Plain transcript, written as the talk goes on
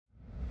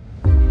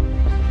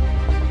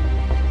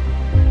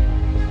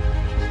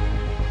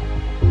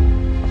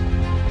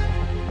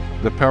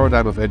the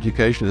paradigm of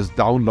education is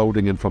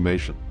downloading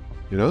information,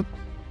 you know?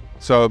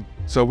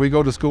 So we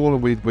go to school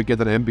and we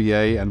get an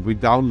MBA and we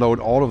download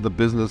all of the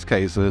business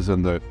cases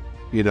and the,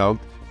 you know,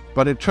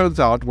 but it turns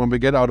out when we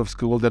get out of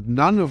school that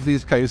none of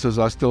these cases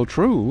are still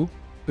true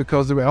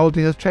because the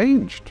reality has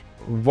changed.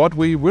 What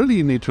we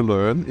really need to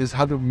learn is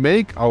how to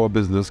make our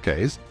business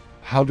case,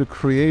 how to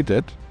create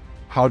it,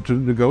 how to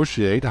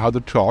negotiate, how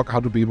to talk, how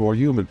to be more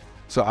human.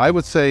 So I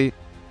would say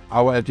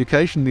our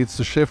education needs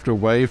to shift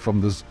away from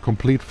this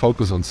complete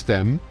focus on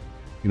STEM,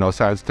 you know,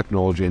 science,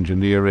 technology,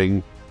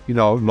 engineering, you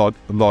know,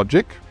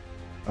 logic.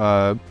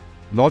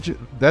 Logic,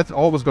 that's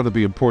always going to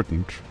be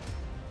important,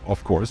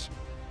 of course,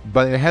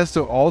 but it has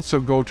to also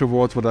go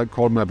towards what I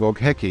call in my book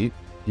HECI,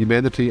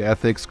 humanity,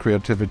 ethics,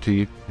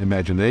 creativity,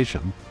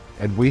 imagination.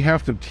 And we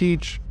have to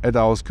teach at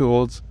our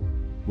schools,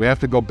 we have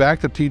to go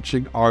back to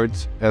teaching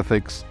arts,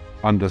 ethics,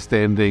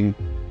 understanding,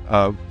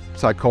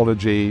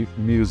 psychology,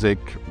 music,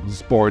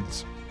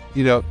 sports,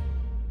 you know,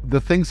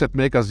 the things that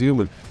make us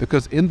human.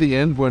 Because in the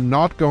end, we're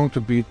not going to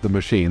beat the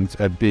machines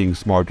at being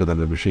smarter than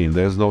the machine.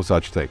 There's no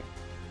such thing.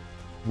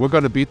 We're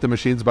going to beat the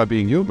machines by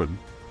being human,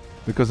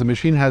 because the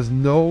machine has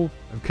no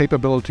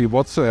capability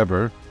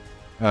whatsoever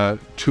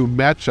to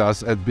match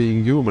us at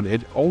being human.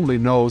 It only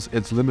knows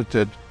its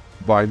limited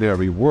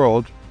binary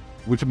world,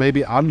 which may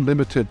be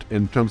unlimited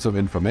in terms of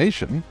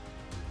information,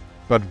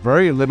 but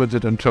very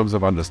limited in terms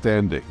of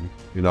understanding.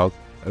 You know,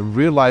 a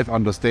real-life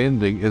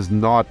understanding is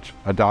not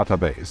a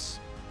database.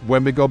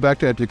 When we go back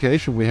to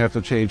education, we have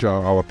to change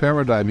our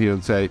paradigm here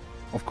and say,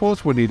 of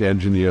course we need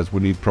engineers,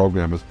 we need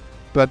programmers,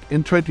 but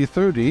in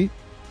 2030,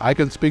 I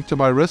can speak to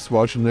my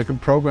wristwatch and they can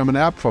program an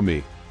app for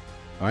me,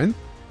 right?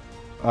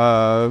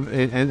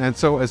 And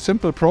so a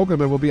simple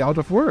programmer will be out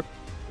of work.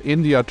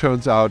 India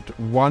turns out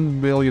 1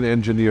 million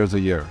engineers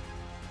a year,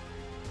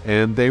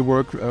 and they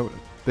work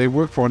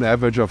for an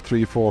average of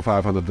 $300,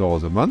 $400,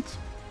 $500 a month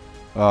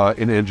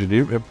in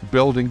engineering,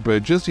 building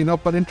bridges. You know,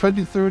 but in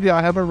 2030, I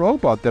have a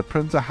robot that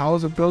prints a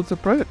house and builds a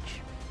bridge.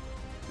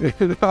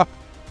 You know,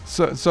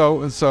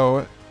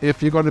 so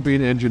if you're going to be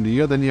an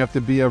engineer, then you have to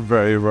be a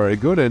very, very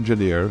good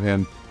engineer,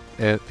 and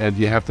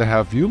you have to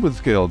have human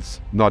skills,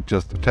 not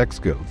just tech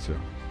skills. Yeah.